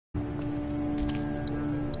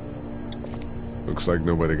Looks like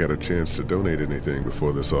nobody got a chance to donate anything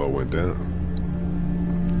before this all went down.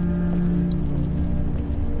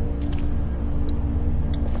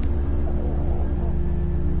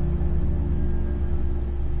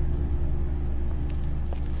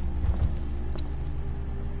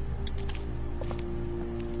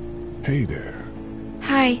 Hey there.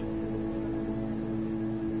 Hi.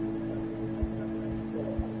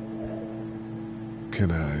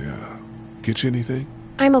 Can I, get you anything?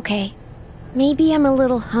 I'm okay. Maybe I'm a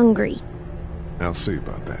little hungry. I'll see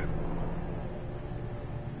about that.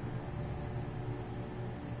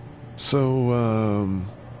 So,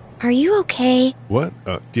 Are you okay? what?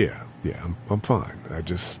 Yeah, I'm fine.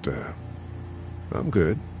 I'm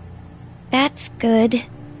good. That's good.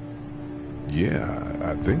 Yeah,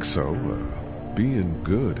 I think so. Being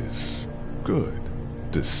good is good,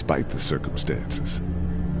 despite the circumstances.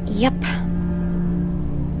 Yep.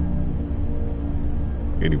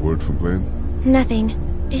 Any word from Glenn? Nothing.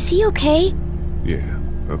 Is he okay? Yeah,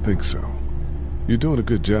 I think so. You're doing a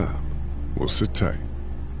good job. We'll sit tight.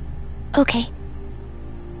 Okay.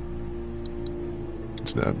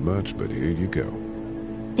 It's not much, but here you go.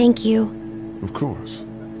 Thank you. Of course.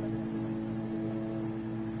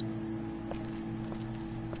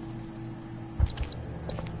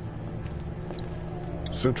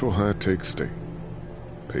 Central High Take State.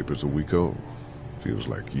 Paper's a week old. Feels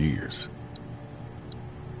like years.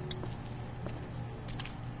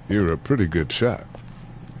 You're a pretty good shot.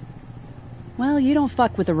 Well, you don't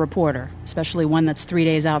fuck with a reporter, especially one that's 3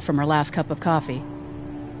 days out from her last cup of coffee.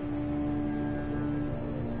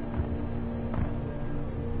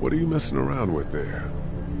 What are you messing around with there?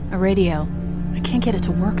 A radio. I can't get it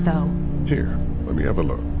to work, though. Here, let me have a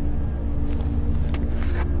look.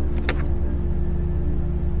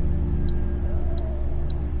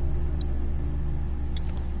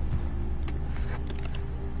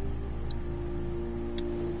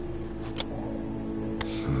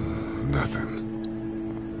 Nothing.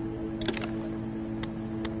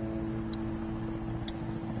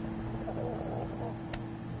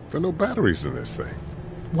 There are no batteries in this thing.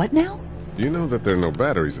 What now? You know that there are no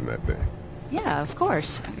batteries in that thing. Yeah, of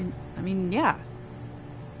course. I mean, yeah.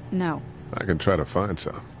 No. I can try to find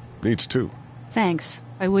some. Needs two. Thanks.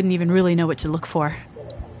 I wouldn't even really know what to look for.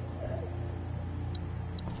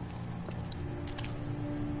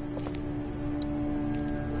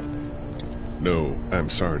 No, I'm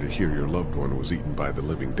sorry to hear your loved one was eaten by the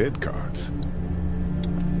living dead cards.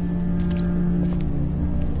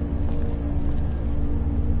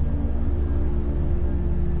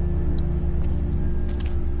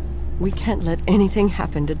 We can't let anything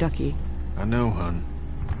happen to Ducky. I know, hun.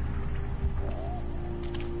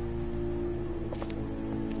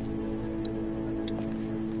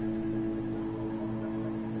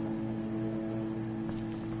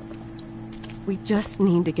 We just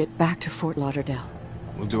need to get back to Fort Lauderdale.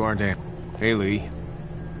 We'll do our damn. Hey, Lee.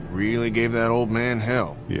 Really gave that old man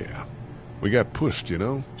hell. Yeah. We got pushed, you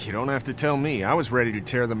know? You don't have to tell me. I was ready to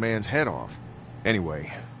tear the man's head off.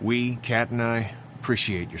 Anyway, we, Kat and I,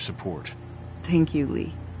 appreciate your support. Thank you,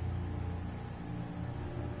 Lee.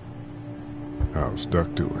 How's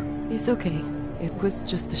Duck doing? He's okay. It was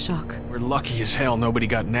just a shock. We're lucky as hell nobody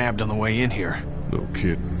got nabbed on the way in here. No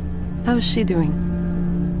kidding. How's she doing?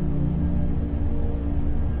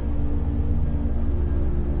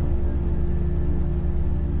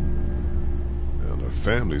 Well, her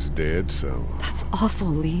family's dead, so... That's awful,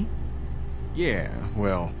 Lee. Yeah,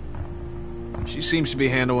 well... She seems to be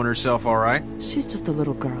handling herself all right. She's just a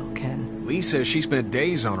little girl, Ken. Lee says she spent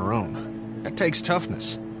days on her own. That takes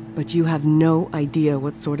toughness. But you have no idea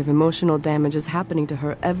what sort of emotional damage is happening to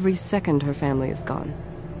her every second her family is gone.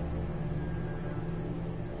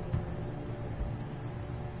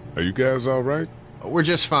 Are you guys all right? We're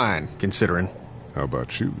just fine, considering. How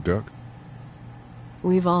about you, Duck?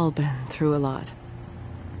 We've all been through a lot.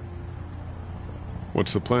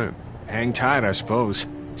 What's the plan? Hang tight, I suppose.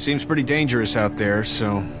 Seems pretty dangerous out there,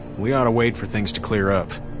 so we ought to wait for things to clear up.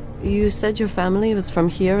 You said your family was from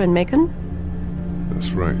here in Macon?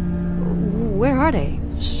 That's right. Where are they?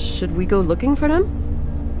 Should we go looking for them?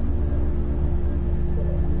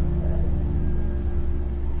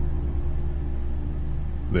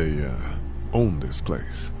 They, own this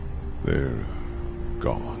place. They're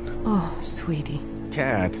gone. Oh, sweetie.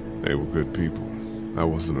 Kat. They were good people. I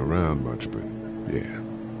wasn't around much, but yeah,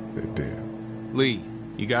 they're dead. Lee,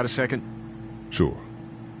 you got a second? Sure.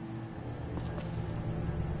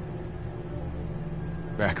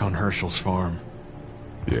 Back on Herschel's farm.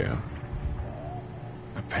 Yeah.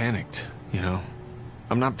 I panicked, you know.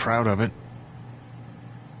 I'm not proud of it.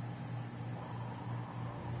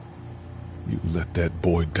 You let that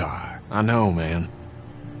boy die. I know, man.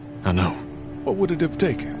 I know. What would it have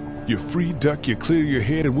taken? You free duck, you clear your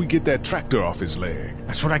head, and we get that tractor off his leg.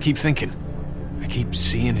 That's what I keep thinking. I keep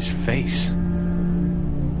seeing his face.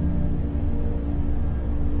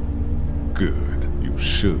 Good. You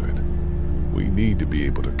should. We need to be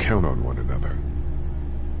able to count on one another.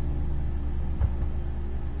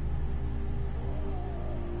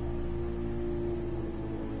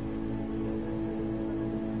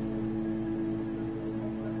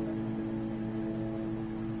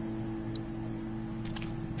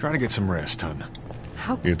 Try to get some rest, hon.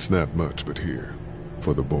 It's not much, but here.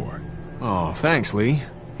 For the boy. Oh, thanks, Lee.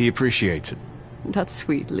 He appreciates it. That's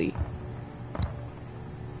sweet, Lee.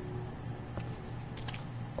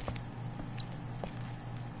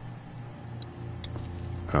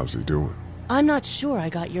 How's he doing? I'm not sure I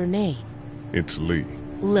got your name. It's Lee.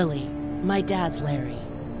 Lily. My dad's Larry.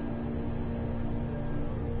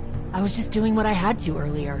 I was just doing what I had to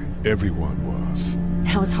earlier. Everyone was.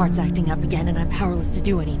 Now his heart's acting up again and I'm powerless to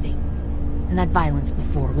do anything. And that violence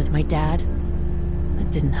before with my dad, that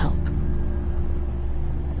didn't help.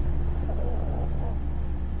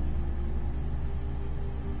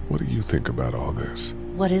 What do you think about all this?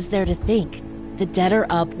 What is there to think? The dead are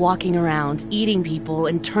up, walking around, eating people,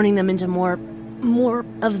 and turning them into more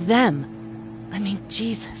of them. I mean,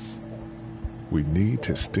 Jesus. We need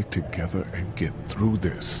to stick together and get through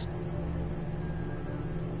this.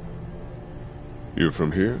 You're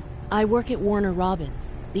from here? I work at Warner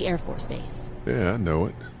Robins, the Air Force Base. Yeah, I know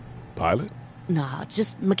it. Pilot? Nah,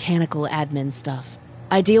 just mechanical admin stuff.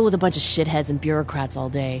 I deal with a bunch of shitheads and bureaucrats all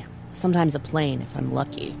day. Sometimes a plane, if I'm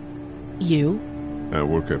lucky. You? I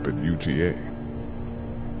work up at UGA.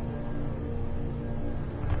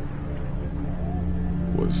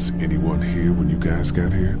 Was anyone here when you guys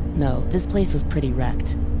got here? No, this place was pretty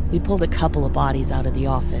wrecked. We pulled a couple of bodies out of the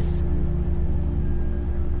office.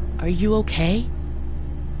 Are you okay?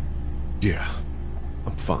 Yeah,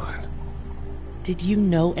 I'm fine. Did you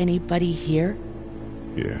know anybody here?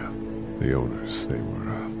 Yeah, the owners,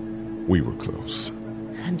 we were close.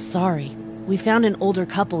 I'm sorry. We found an older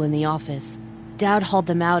couple in the office. Dad hauled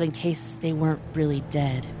them out in case they weren't really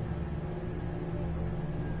dead.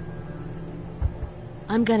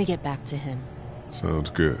 I'm gonna get back to him.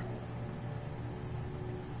 Sounds good.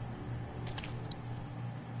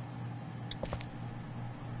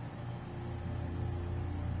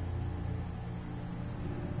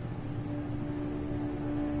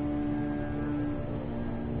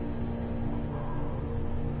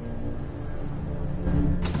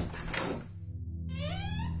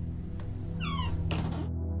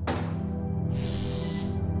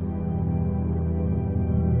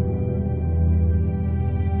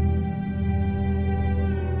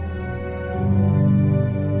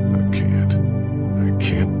 I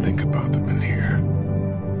can't think about them in here.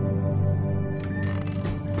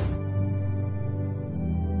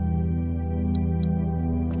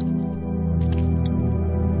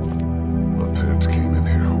 My parents came in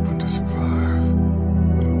here hoping to survive,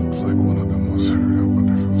 but it looks like one of them was hurt. I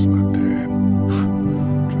wonder if it was my dad.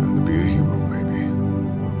 Trying to be a hero, maybe.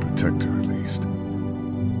 Or a protector, at least.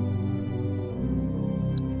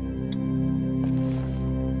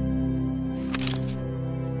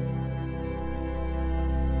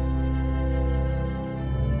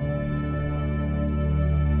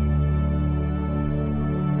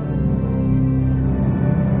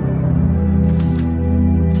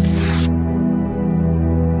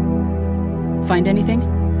 Find anything?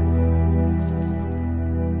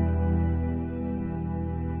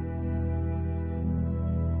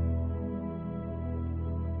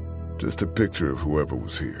 Just a picture of whoever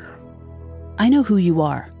was here. I know who you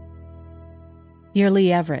are. You're Lee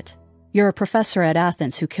Everett. You're a professor at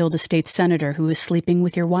Athens who killed a state senator who was sleeping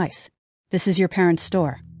with your wife. This is your parents'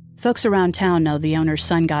 store. Folks around town know the owner's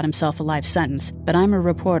son got himself a life sentence, but I'm a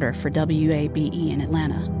reporter for WABE in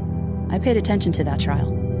Atlanta. I paid attention to that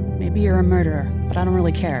trial. Maybe you're a murderer, but I don't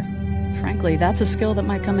really care. Frankly, that's a skill that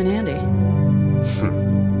might come in handy.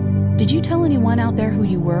 Did you tell anyone out there who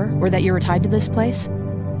you were, or that you were tied to this place?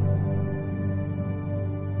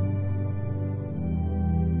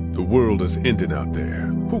 The world is ending out there.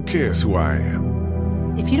 Who cares who I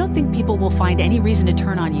am? If you don't think people will find any reason to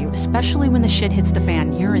turn on you, especially when the shit hits the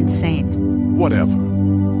fan, you're insane. Whatever.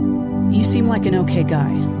 You seem like an okay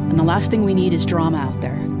guy, and the last thing we need is drama out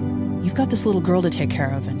there. You've got this little girl to take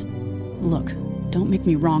care of, and look, don't make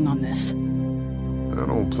me wrong on this. I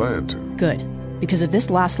don't plan to. Good, because if this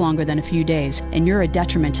lasts longer than a few days, and you're a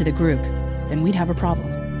detriment to the group, then we'd have a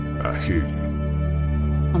problem. I hear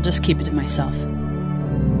you. I'll just keep it to myself.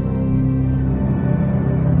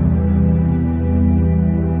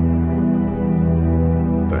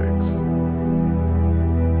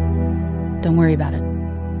 Don't worry about it.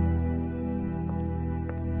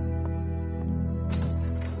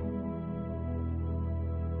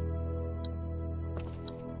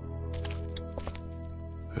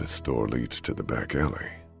 This door leads to the back alley.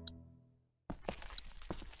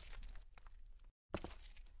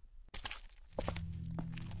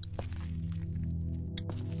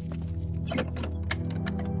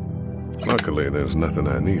 Luckily, there's nothing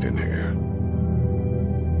I need in here.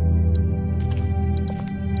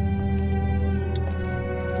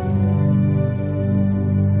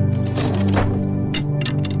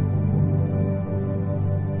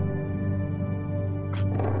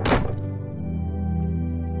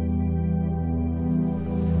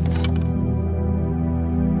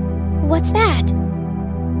 What's that?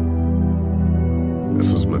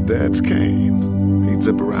 This was my dad's cane. He'd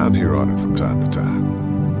zip around here on it from time to time.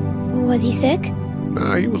 Was he sick?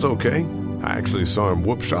 Nah, he was okay. I actually saw him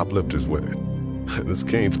whoop shoplifters with it. This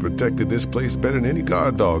cane's protected this place better than any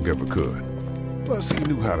guard dog ever could. Plus, he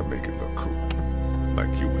knew how to make it look cool. Like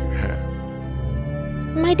you with your hat.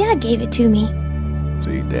 My dad gave it to me.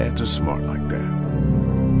 See, dads are smart like that.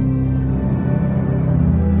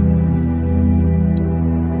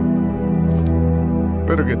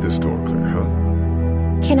 Better get this door clear, huh?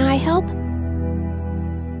 Can I help?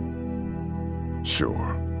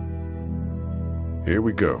 Sure. Here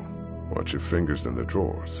we go. Watch your fingers in the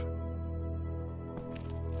drawers.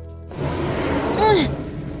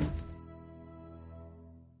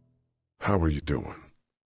 How are you doing?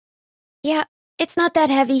 Yeah, it's not that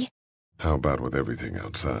heavy. How about with everything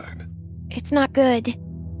outside? It's not good.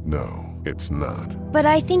 No, it's not. But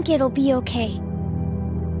I think it'll be okay.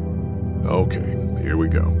 Okay, here we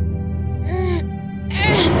go.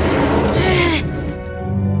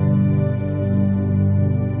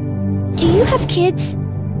 Do you have kids?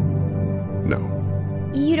 No.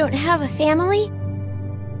 You don't have a family?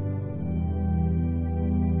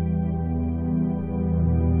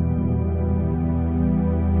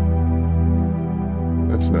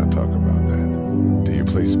 Let's not talk about that. Do you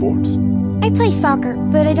play sports? I play soccer,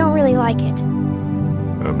 but I don't really like it.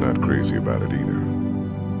 I'm not crazy about it either.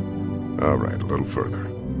 All right, a little further.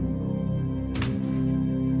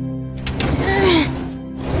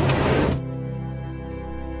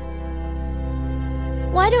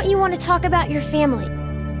 Why don't you want to talk about your family?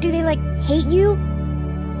 Do they, hate you?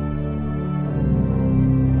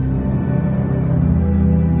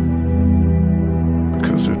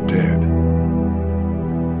 Because they're dead.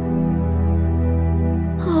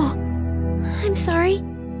 Oh, I'm sorry.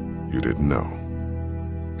 You didn't know.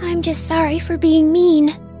 I'm just sorry for being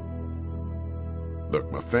mean.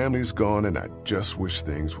 Look, my family's gone and I just wish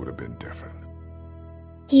things would have been different.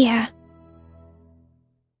 Yeah.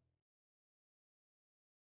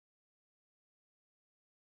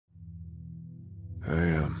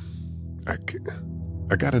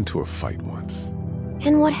 I got into a fight once.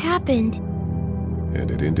 And what happened?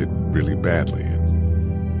 And it ended really badly,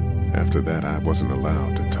 and after that I wasn't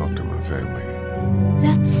allowed to talk to my family.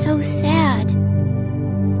 That's so sad.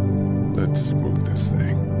 Let's move this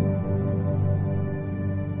thing.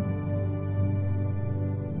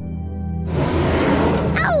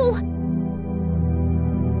 Ow!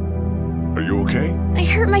 Are you okay? I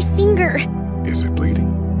hurt my finger. Is it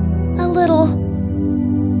bleeding? A little.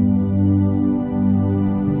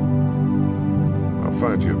 I'll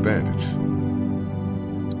find you a bandage.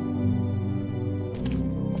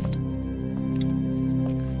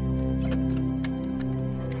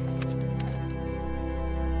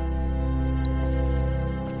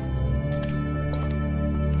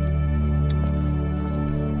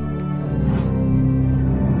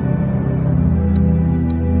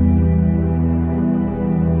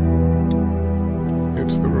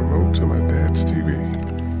 It's the remote to my dad's TV.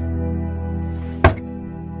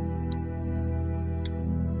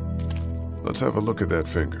 Let's have a look at that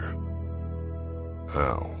finger.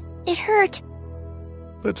 Ow. It hurt.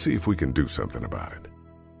 Let's see if we can do something about it.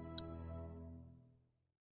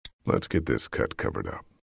 Let's get this cut covered up.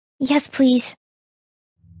 Yes, please.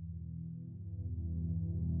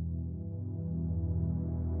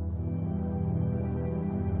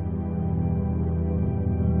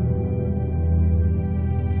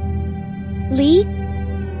 Lee?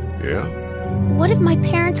 Yeah? What if my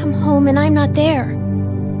parents come home and I'm not there?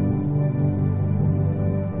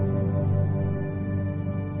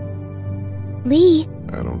 Lee?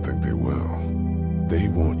 I don't think they will. They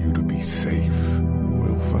want you to be safe.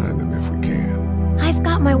 We'll find them if we can. I've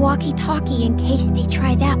got my walkie-talkie in case they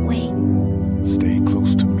try that way. Stay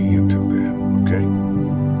close to me until then, okay?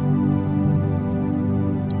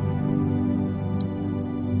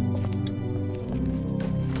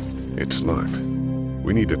 It's locked.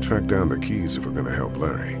 We need to track down the keys if we're gonna help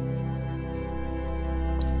Larry.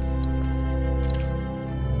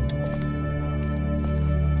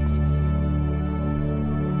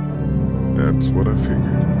 That's what I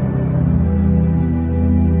figured.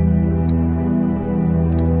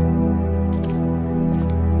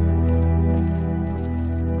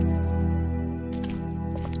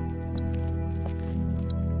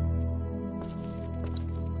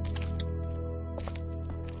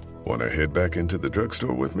 Want to head back into the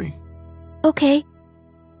drugstore with me? Okay.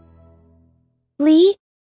 Lee,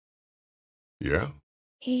 Yeah?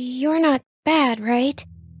 you're not bad, right?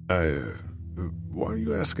 Why are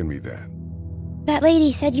you asking me that? That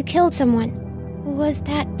lady said you killed someone. Was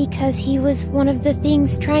that because he was one of the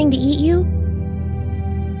things trying to eat you?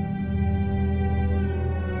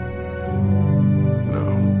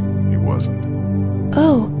 No, he wasn't.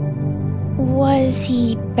 Oh. Was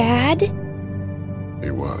he bad? He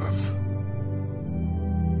was.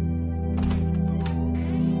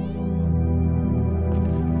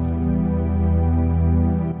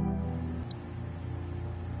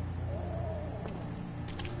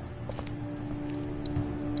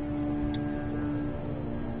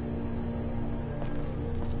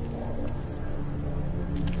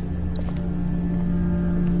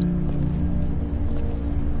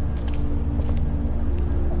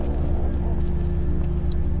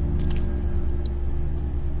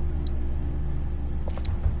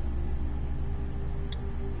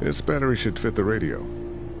 This battery should fit the radio.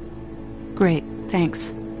 Great,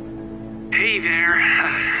 thanks. Hey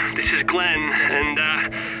there, this is Glenn, and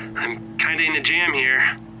I'm kinda in a jam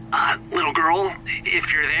here. Little girl,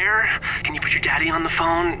 if you're there, can you put your daddy on the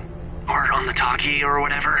phone? Or on the talkie or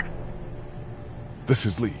whatever? This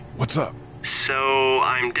is Lee. What's up? So,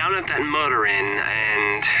 I'm down at that motor inn,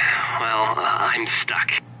 and, well, I'm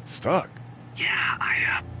stuck. Stuck? Yeah,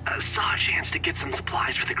 I saw a chance to get some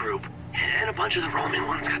supplies for the group, and a bunch of the Roman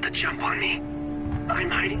ones got the jump on me. I'm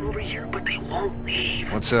hiding over here, but they won't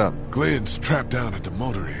leave. What's up? Glenn's trapped down at the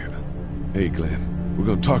motor inn. Hey, Glenn. We're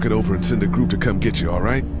gonna talk it over and send a group to come get you,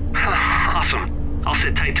 alright? Awesome. I'll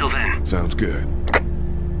sit tight till then. Sounds good.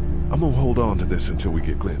 I'm gonna hold on to this until we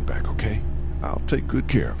get Glenn back, okay? I'll take good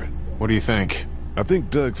care of it. What do you think? I think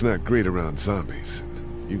Doug's not great around zombies.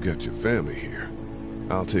 You got your family here.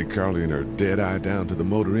 I'll take Carly and her dead eye down to the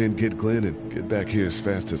motor inn, get Glenn, and get back here as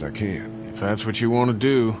fast as I can. If that's what you want to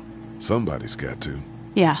do. Somebody's got to.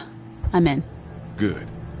 Yeah, I'm in. Good.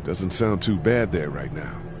 Doesn't sound too bad there right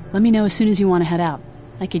now. Let me know as soon as you want to head out.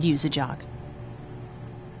 I could use a jog.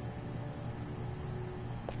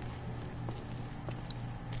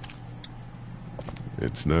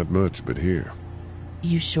 It's not much, but here.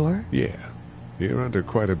 You sure? Yeah. You're under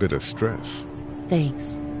quite a bit of stress.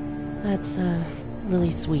 Thanks. That's,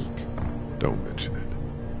 really sweet. Don't mention it.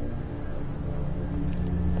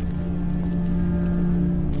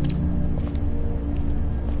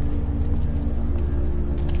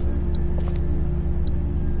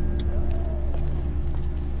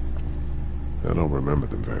 I don't remember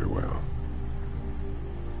them very well.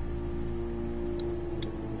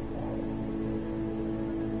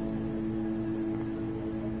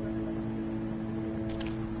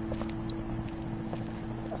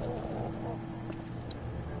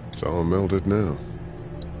 It's all melted now.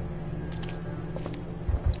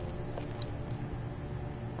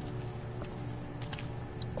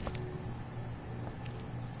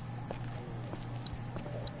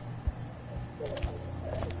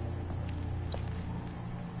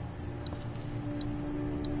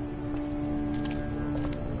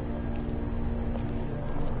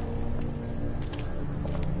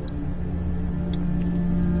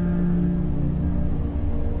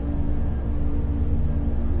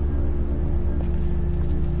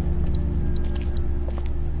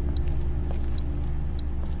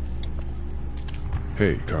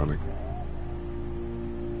 Hey, Carly.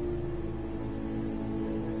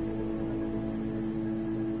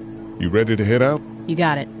 You ready to head out? You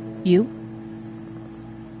got it. You?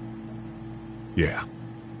 Yeah.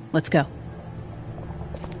 Let's go.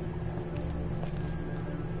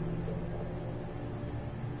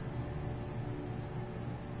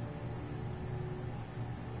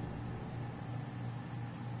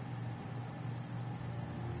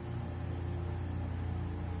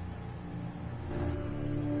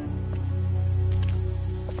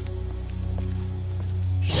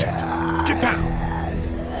 Get down!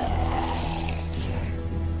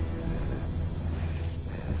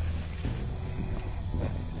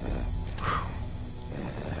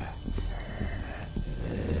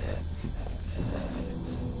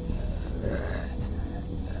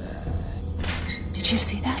 Did you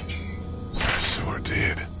see that? Sure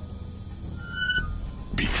did.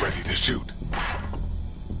 Be ready to shoot.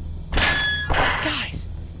 Guys!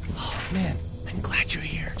 Oh, man, I'm glad you're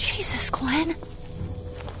here. Jesus, Glenn.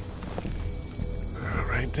 All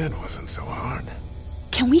right, that wasn't so hard.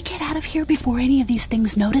 Can we get out of here before any of these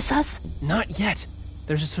things notice us? Not yet.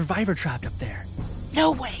 There's a survivor trapped up there.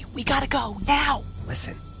 No way. We gotta go, now.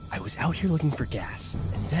 Listen, I was out here looking for gas,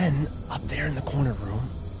 and then, up there in the corner room,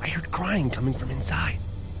 I heard crying coming from inside.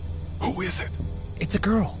 Who is it? It's a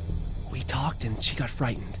girl. We talked and she got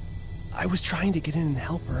frightened. I was trying to get in and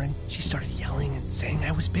help her, and she started yelling and saying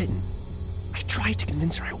I was bitten. I tried to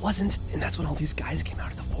convince her I wasn't, and that's when all these guys came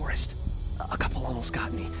out of the forest. A couple almost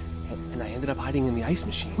got me, and I ended up hiding in the ice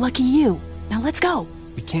machine. Lucky you. Now let's go.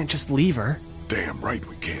 We can't just leave her. Damn right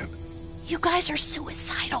we can't. You guys are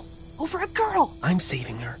suicidal. Over a girl. I'm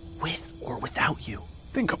saving her, with or without you.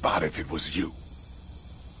 Think about if it was you.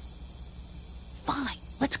 Fine.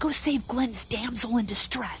 Let's go save Glenn's damsel in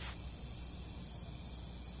distress.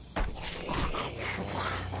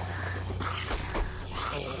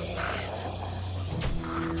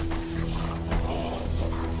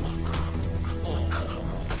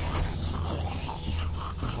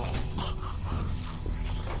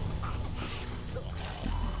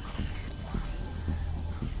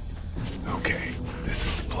 Okay, this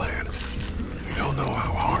is the plan. We don't know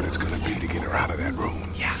how hard it's gonna be to get her out of that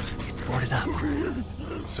room. Yeah, it's boarded up.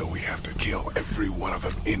 So we have to kill every one of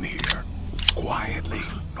them in here. Quietly.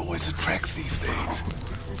 Noise attracts these things.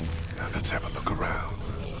 Now let's have a look around.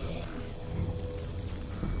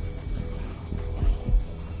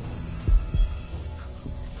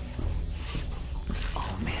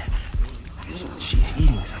 Oh, man. She's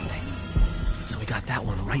eating something. So we got that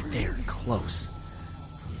one right there, close.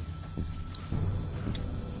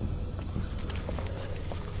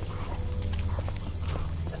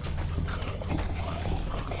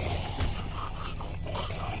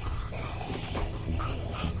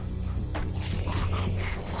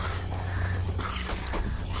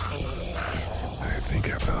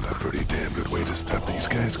 To stop these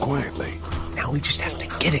guys quietly. Now we just have to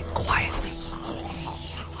get it quietly.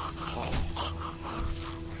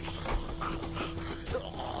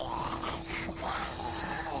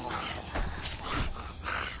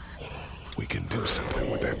 We can do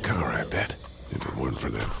something with that car, I bet. If it weren't for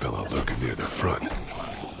that fella lurking near the front.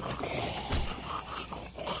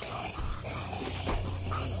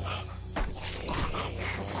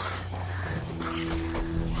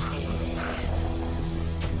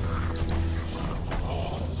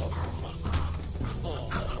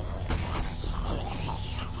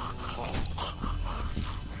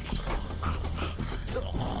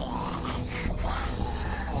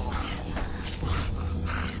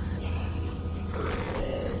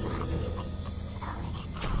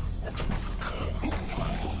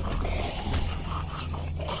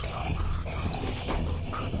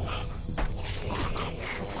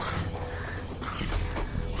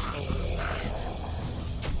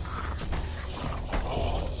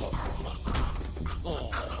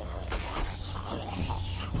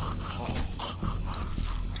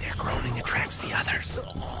 The others.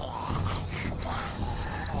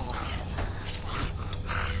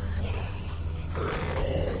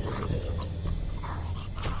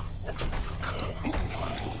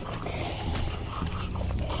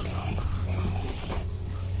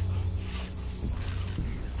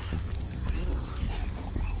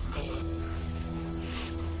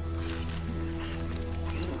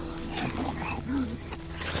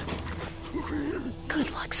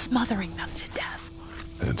 Good luck smothering them to death.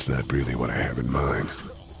 That's not really what I have in mind.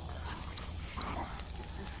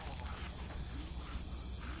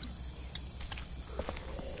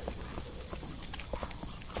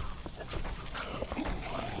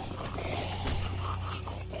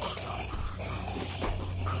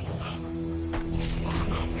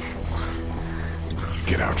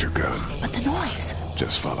 Get out your gun. But the noise.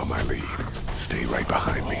 Just follow my lead. Stay right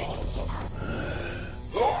behind me.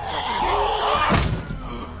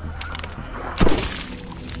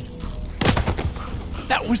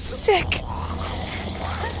 That was sick!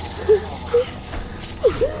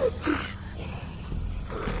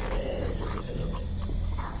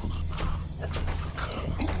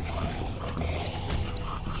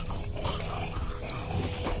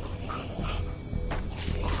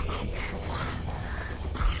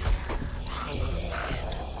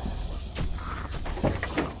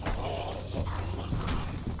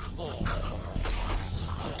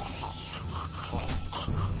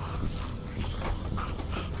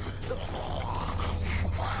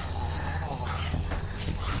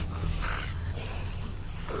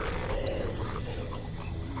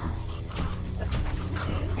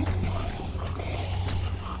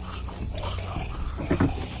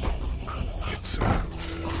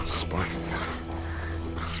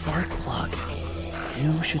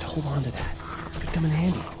 You should hold on to that. Could come in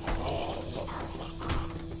handy.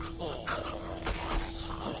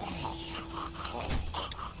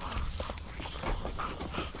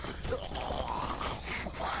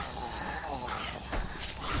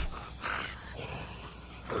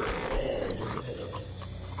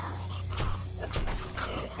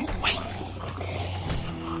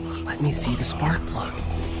 Let me see the spark plug.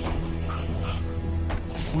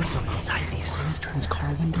 Porcelain inside these things turns car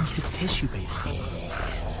windows to tissue paper.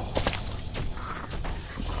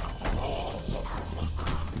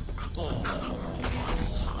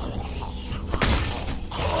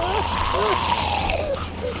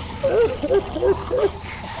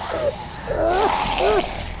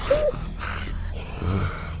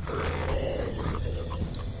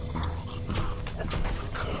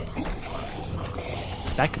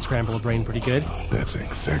 That could scramble a brain pretty good. That's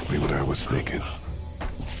exactly what I was thinking.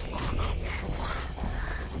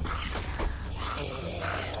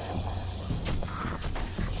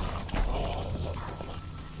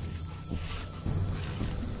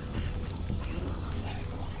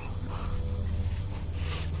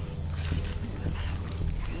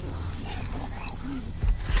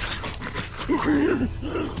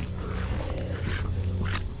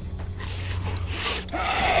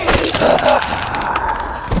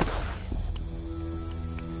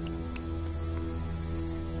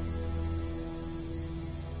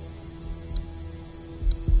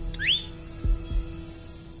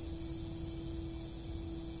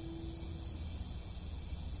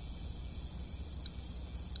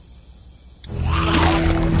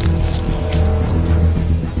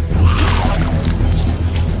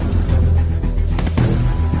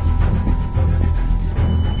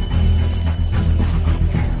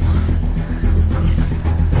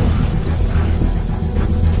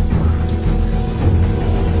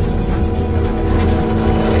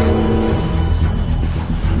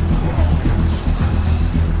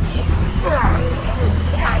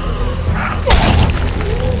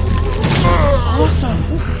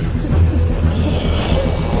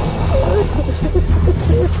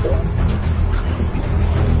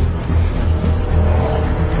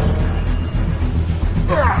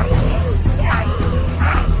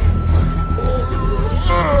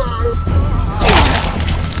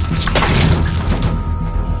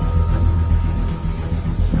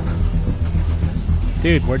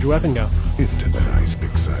 Dude, where'd your weapon go? Into that ice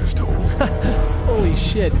pick-sized hole. Holy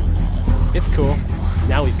shit. It's cool.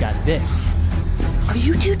 Now we've got this. Are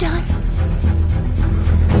you two done?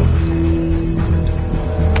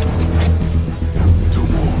 Two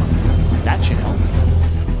more. That should help.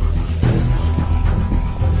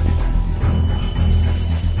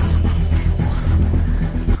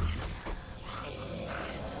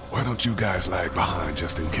 Why don't you guys lag behind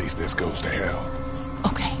just in case this goes to hell?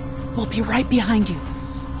 Okay, we'll be right behind you.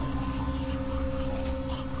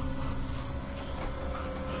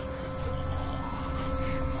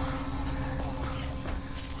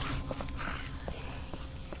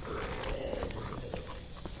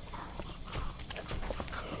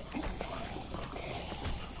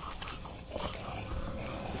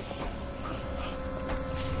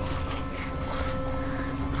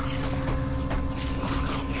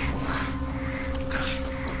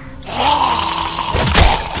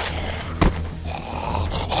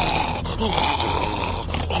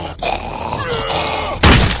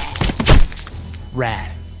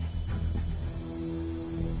 Rad.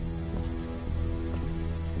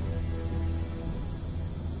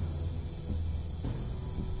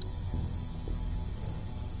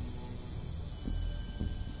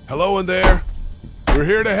 Hello in there. We're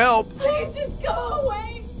here to help. Please just go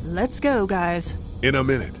away. Let's go, guys. In a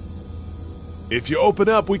minute. If you open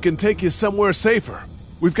up, we can take you somewhere safer.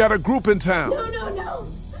 We've got a group in town.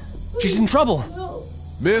 No. She's in trouble. No.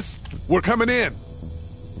 Miss, we're coming in.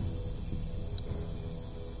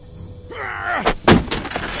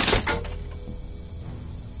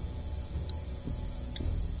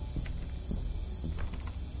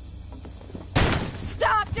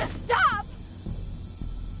 Stop! Just stop!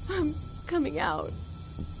 I'm coming out.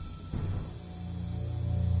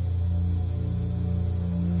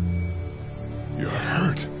 You're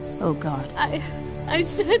hurt. Oh, God. I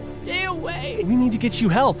said stay away. We need to get you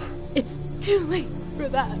help. It's too late for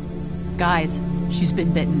that. Guys, she's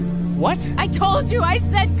been bitten. What? I told you, I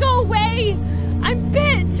said go away! I'm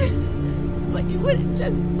bit! But you wouldn't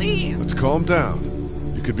just leave. Let's calm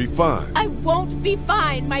down. You could be fine. I won't be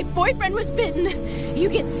fine. My boyfriend was bitten. You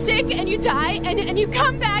get sick and you die, and you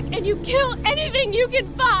come back and you kill anything you can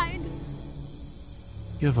find.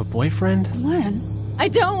 You have a boyfriend? Glenn? I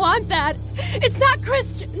don't want that. It's not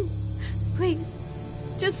Christian. Please,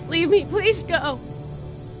 just leave me. Please go.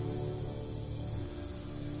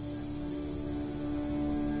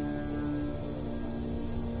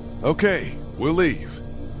 Okay, we'll leave.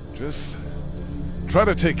 Just try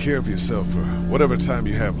to take care of yourself for whatever time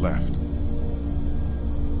you have left.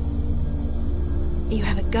 You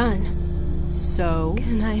have a gun. So?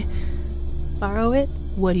 Can I borrow it?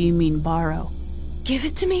 What do you mean, borrow? Give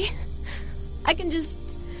it to me. I can just,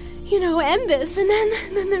 end this, and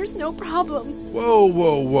then there's no problem. Whoa,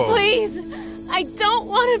 whoa, whoa. Please! I don't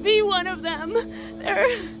want to be one of them.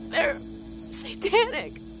 They're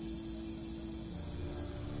satanic.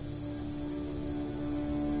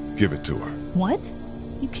 Give it to her. What?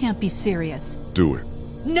 You can't be serious. Do it.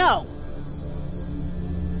 No!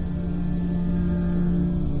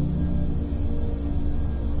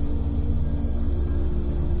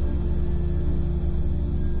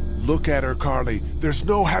 Look at her, Carley. There's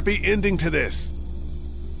no happy ending to this.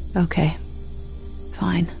 Okay.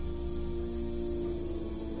 Fine.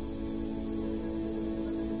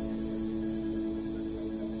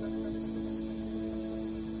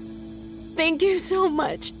 Thank you so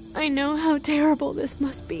much. I know how terrible this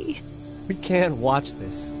must be. We can't watch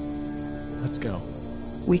this. Let's go.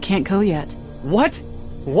 We can't go yet. What?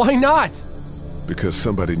 Why not? Because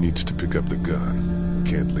somebody needs to pick up the gun.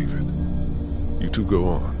 Can't leave it. You two go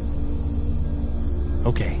on.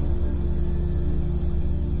 Okay.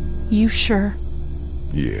 You sure?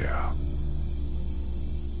 Yeah.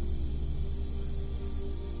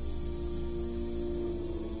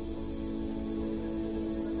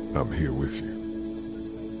 I'm here with you.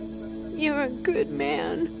 You're a good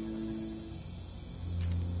man.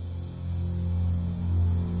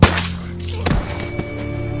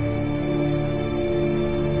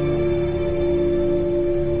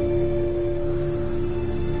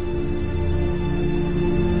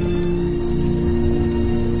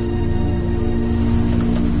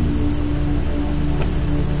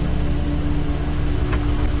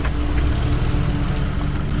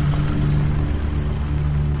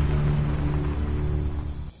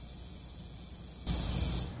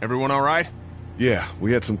 Everyone all right? Yeah,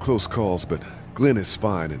 we had some close calls, but Glenn is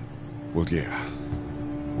fine and, well, yeah,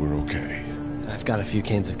 we're okay. I've got a few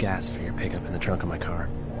cans of gas for your pickup in the trunk of my car.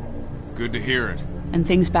 Good to hear it. And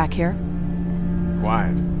things back here?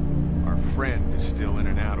 Quiet. Our friend is still in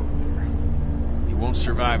and out over there. He won't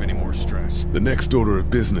survive any more stress. The next order of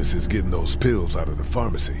business is getting those pills out of the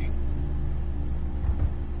pharmacy.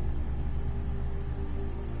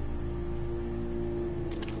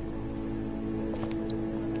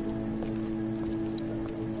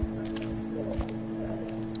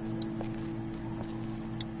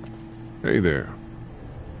 Hey there.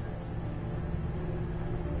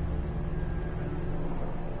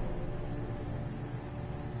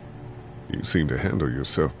 You seem to handle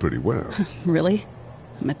yourself pretty well. Really?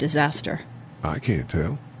 I'm a disaster. I can't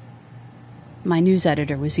tell. My news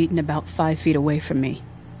editor was eaten about 5 feet away from me,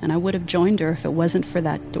 and I would have joined her if it wasn't for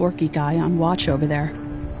that dorky guy on watch over there.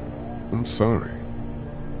 I'm sorry.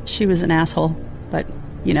 She was an asshole, but,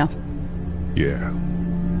 Yeah.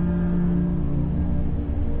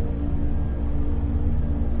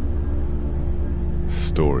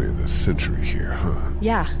 Story of the century here, huh?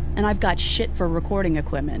 Yeah, and I've got shit for recording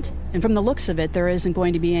equipment. And from the looks of it, there isn't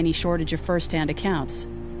going to be any shortage of first-hand accounts.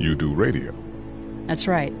 You do radio? That's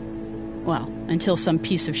right. Well, until some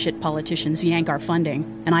piece of shit politicians yank our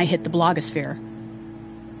funding, and I hit the blogosphere.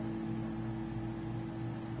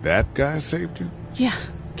 That guy saved you? Yeah,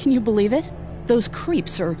 can you believe it? Those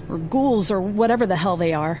creeps, or ghouls, or whatever the hell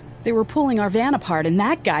they are. They were pulling our van apart, and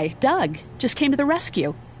that guy, Doug, just came to the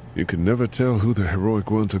rescue. You can never tell who the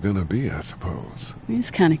heroic ones are gonna be, I suppose.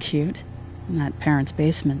 He's kinda cute. In that parents'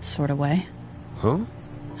 basement sort of way. Huh?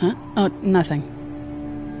 Huh? Oh, nothing.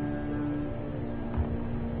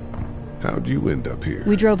 How'd you end up here?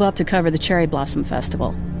 We drove up to cover the Cherry Blossom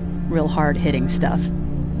Festival. Real hard-hitting stuff.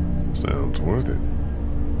 Sounds worth it.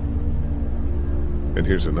 And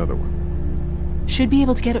here's another one. Should be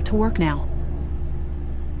able to get it to work now.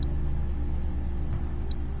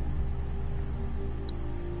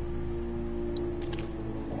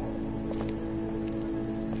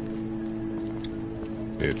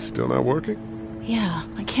 It's still not working? Yeah,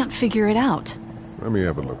 I can't figure it out. Let me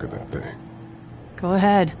have a look at that thing. Go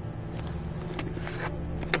ahead.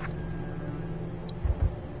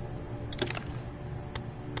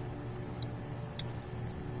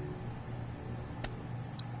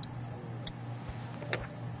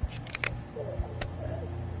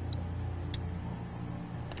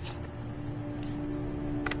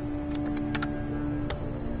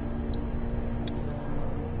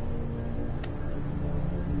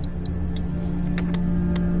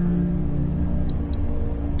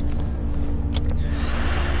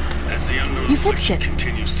 You fixed it.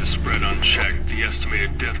 Continues to spread unchecked. The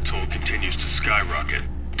estimated death toll continues to skyrocket.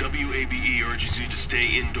 WABE urges you to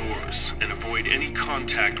stay indoors and avoid any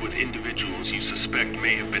contact with individuals you suspect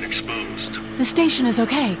may have been exposed. The station is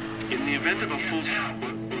okay. In the event of a full...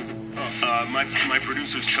 my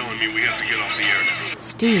producer's telling me we have to get off the air now.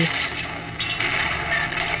 Steve.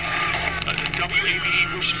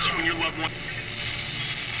 WABE wishes you and your loved one...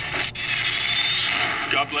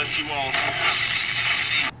 God bless you all.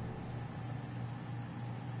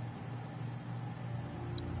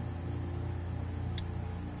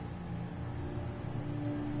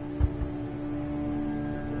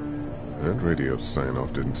 That radio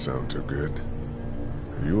sign-off didn't sound too good.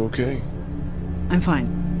 Are you okay? I'm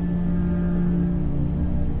fine.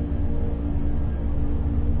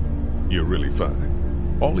 You're really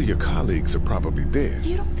fine. All of your colleagues are probably dead.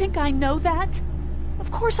 You don't think I know that?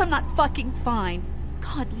 Of course I'm not fucking fine.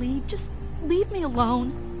 God, Lee, just leave me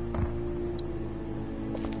alone.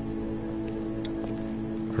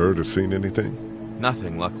 Heard or seen anything?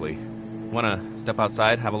 Nothing, luckily. Wanna step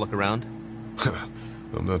outside, have a look around?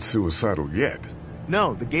 I'm not suicidal yet.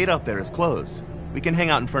 No, the gate out there is closed. We can hang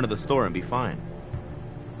out in front of the store and be fine.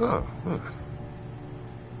 Oh, huh.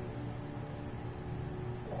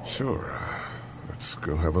 Sure, let's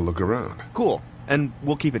go have a look around. Cool. And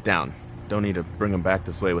we'll keep it down. Don't need to bring them back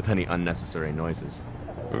this way with any unnecessary noises.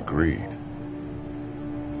 Agreed.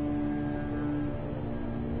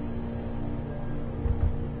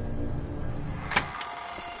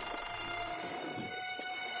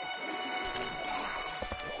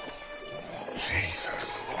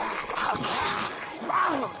 Jesus.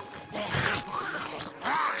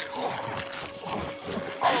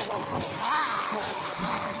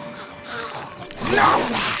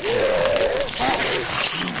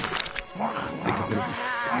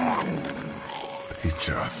 They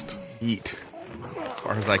just eat. As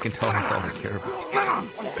far as I can tell, that's all they care about.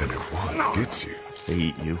 And if one gets you, they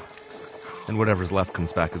eat you. And whatever's left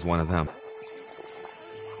comes back as one of them.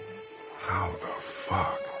 How the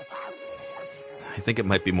fuck? I think it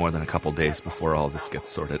might be more than a couple days before all this gets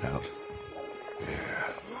sorted out.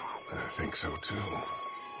 Yeah, I think so too.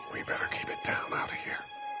 We better keep it down out of here.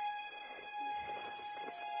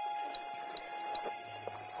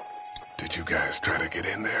 Did you guys try to get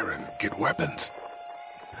in there and get weapons?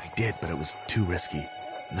 I did, but it was too risky.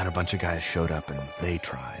 And then a bunch of guys showed up and they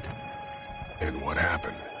tried. And what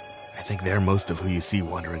happened? I think they're most of who you see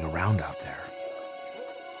wandering around out there.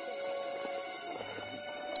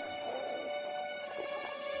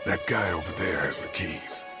 That guy over there has the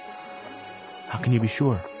keys. How can you be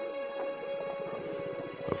sure?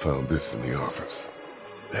 I found this in the office.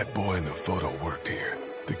 That boy in the photo worked here.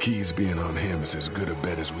 The keys being on him is as good a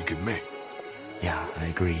bet as we can make. Yeah, I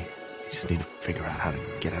agree. You just need to figure out how to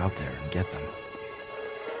get out there and get them.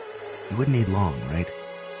 You wouldn't need long, right?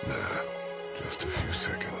 Nah, just a few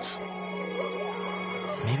seconds.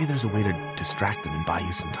 Maybe there's a way to distract them and buy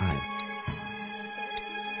you some time.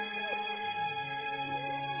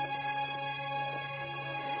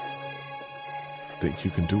 Think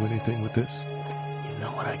you can do anything with this? You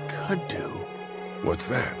know what I could do? What's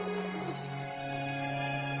that?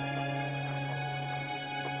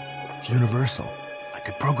 It's universal. I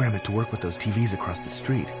could program it to work with those TVs across the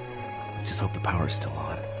street. Let's just hope the power's still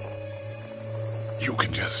on. You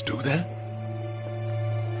can just do that?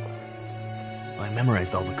 Well, I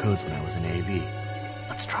memorized all the codes when I was in AV.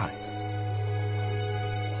 Let's try.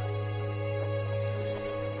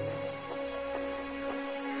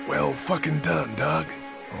 Well fucking done, Doug.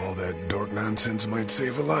 All that dork nonsense might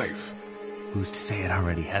save a life. Who's to say it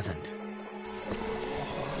already hasn't?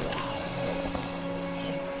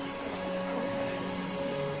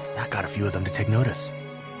 That got a few of them to take notice.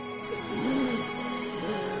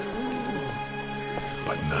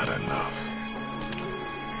 But not enough.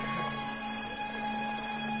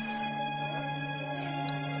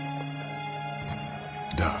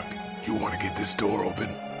 Doug, you want to get this door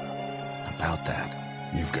open? About that.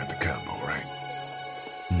 You've got the combo, right?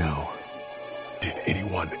 No. Did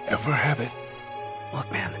anyone ever have it?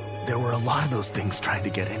 Look, man, there were a lot of those things trying to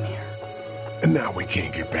get in here. And now we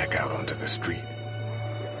can't get back out onto the street.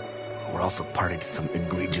 We're also party to some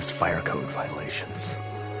egregious fire code violations.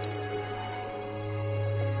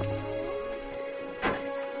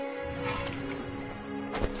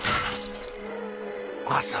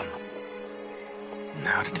 Awesome.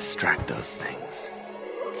 Now to distract those things.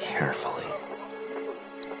 Carefully.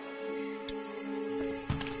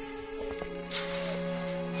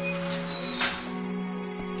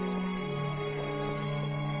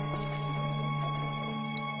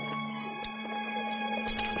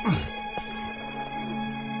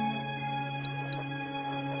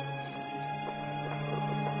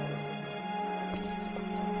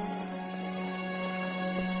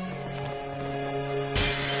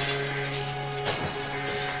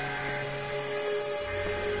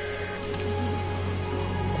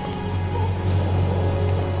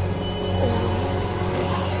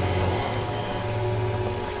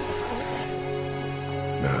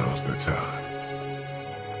 Now's the time.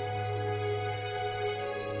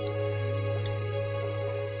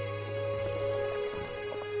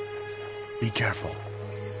 Be careful.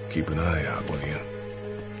 Keep an eye out, will you?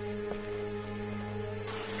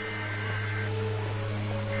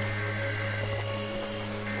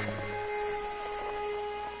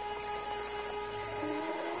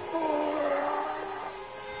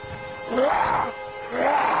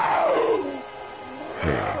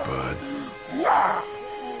 Hey, bud.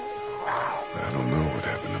 I don't know what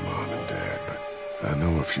happened to Mom and Dad, but I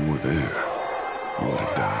know if you were there, you would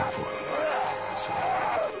have died for them. So,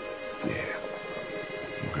 yeah.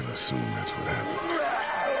 I'm gonna assume that's what happened.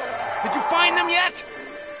 Did you find them yet?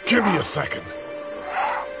 Give me a second.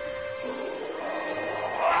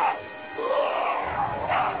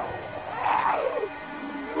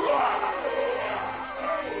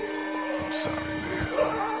 I'm sorry, man.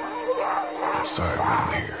 I'm sorry I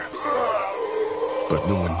wasn't here. But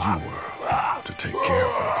knowing you were to take care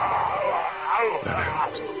of her, that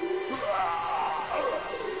helped.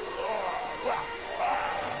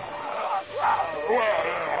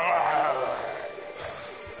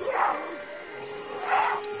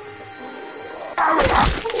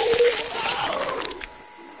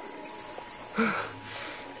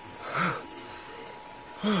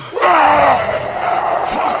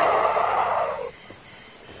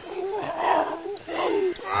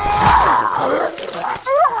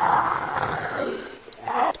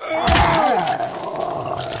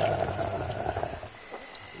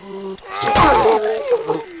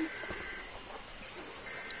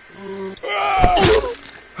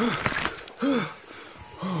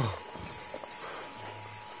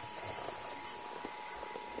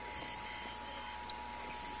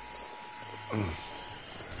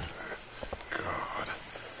 God.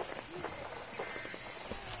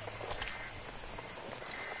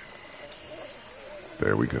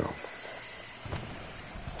 There we go.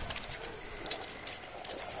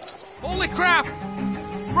 Holy crap!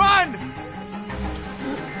 Run!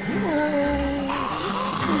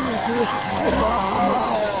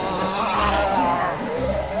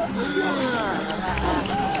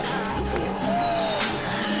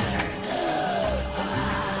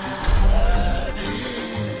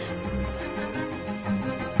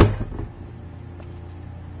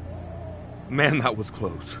 Man, that was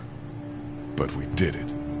close. But we did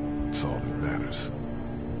it. It's all that matters.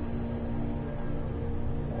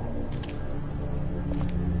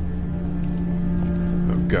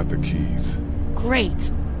 I've got the keys.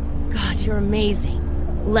 Great. God, you're amazing.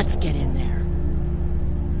 Let's get in there.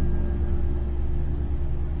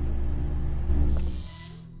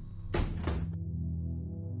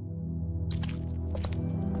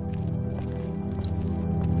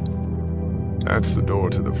 That's the door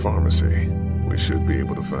to the pharmacy. We should be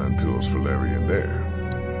able to find pills for Larry in there.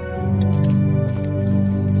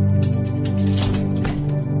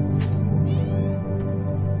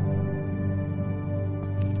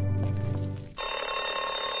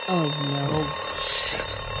 Oh no.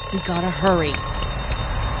 Shit. We gotta hurry.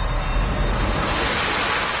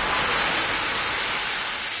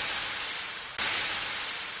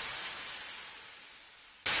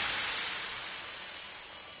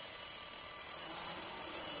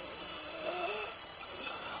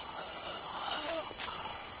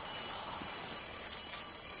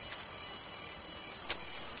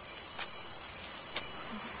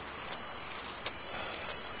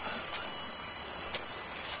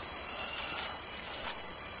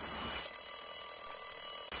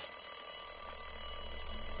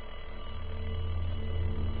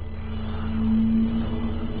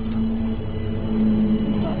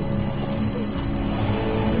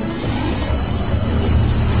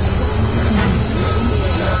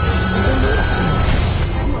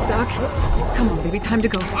 Come on, baby, time to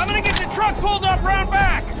go. I'm gonna get the truck pulled up round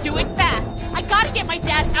back! Do it fast. I gotta get my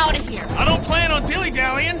dad out of here. I don't plan on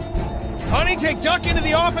dilly-dallying. Honey, take Duck into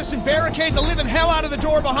the office and barricade the living hell out of the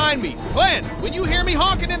door behind me. Glenn, when you hear me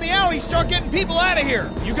honking in the alley, start getting people out of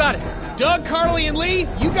here. You got it. Doug, Carly, and Lee,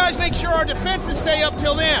 you guys make sure our defenses stay up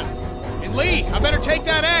till then. And Lee, I better take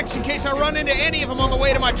that axe in case I run into any of them on the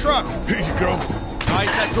way to my truck. Here you go. Guys,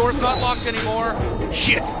 that door's not locked anymore.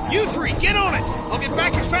 Shit! You three, get on it! I'll get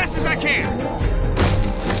back as fast as I can.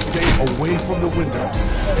 Stay away from the windows.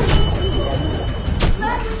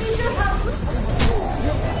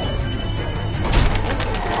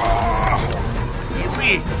 Hey,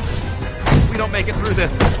 Lee, if we don't make it through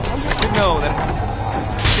this, you know that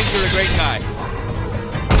I think you're a great guy.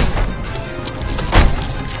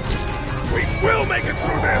 We will make it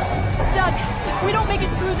through this! Doug, if we don't make it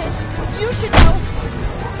through this, you should know.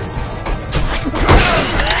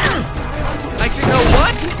 I should know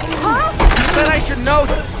what? should know.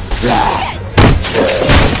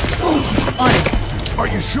 On it. Are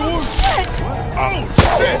you sure? Oh,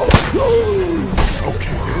 shit!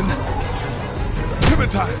 Okay, then.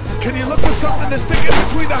 Clementine, can you look for something to stick in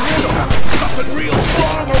between the handles? Something real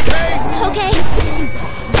strong, okay? Okay.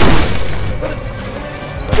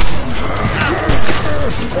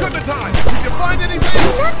 Clementine, did you find anything?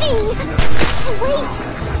 Nothing! Wait!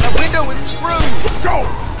 The window is screwed! Go!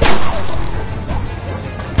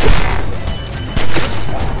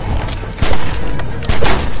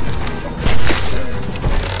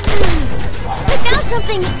 I found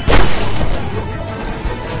something!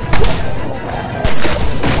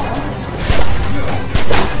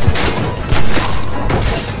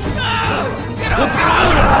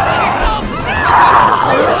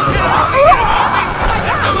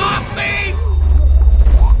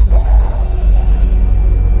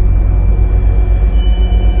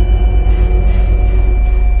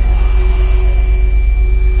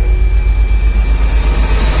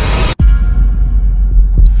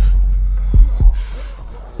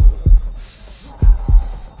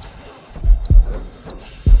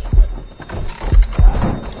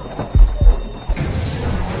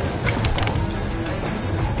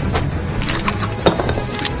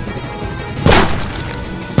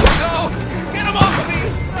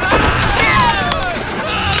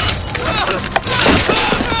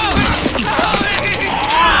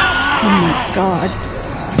 God.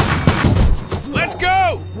 Let's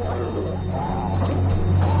go!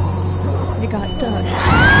 They got Doug.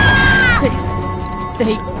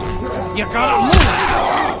 They... You gotta move!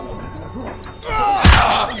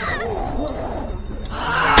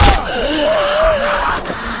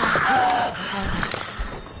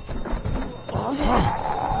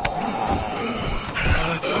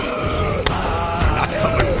 Not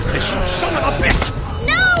covered with this, you son of a bitch!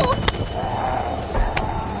 No!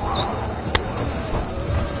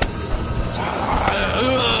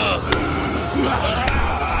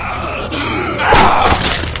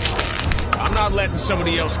 I'm not letting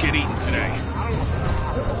somebody else get eaten today.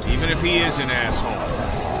 Even if he is an asshole.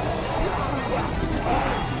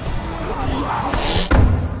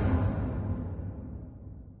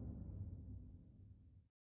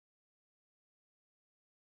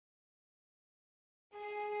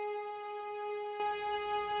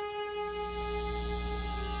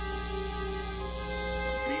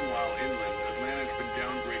 Meanwhile, inland, Atlanta has been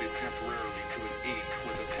downgraded temporarily to an 8,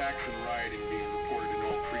 with attacks and rioting being reported in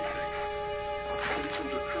all precincts.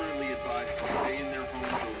 Citizens are currently advised to stay in their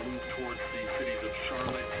homes or move towards the cities of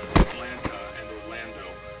Charlotte, Atlanta, and Orlando.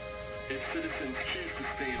 If citizens choose to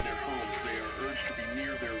stay in their homes, they are urged to be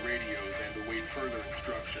near their radios and await further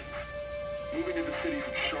instructions. Moving to the cities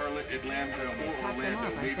of Charlotte, Atlanta, or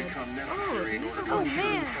Orlando may become necessary in order to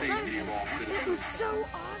ensure the safety of all citizens. That was so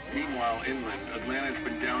awesome. Meanwhile, inland, Atlanta has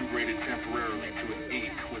been downgraded temporarily to an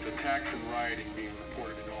 8, with attacks and rioting being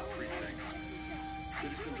reported in all precincts.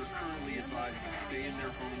 Citizens are currently advised to stay in their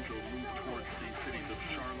homes or move towards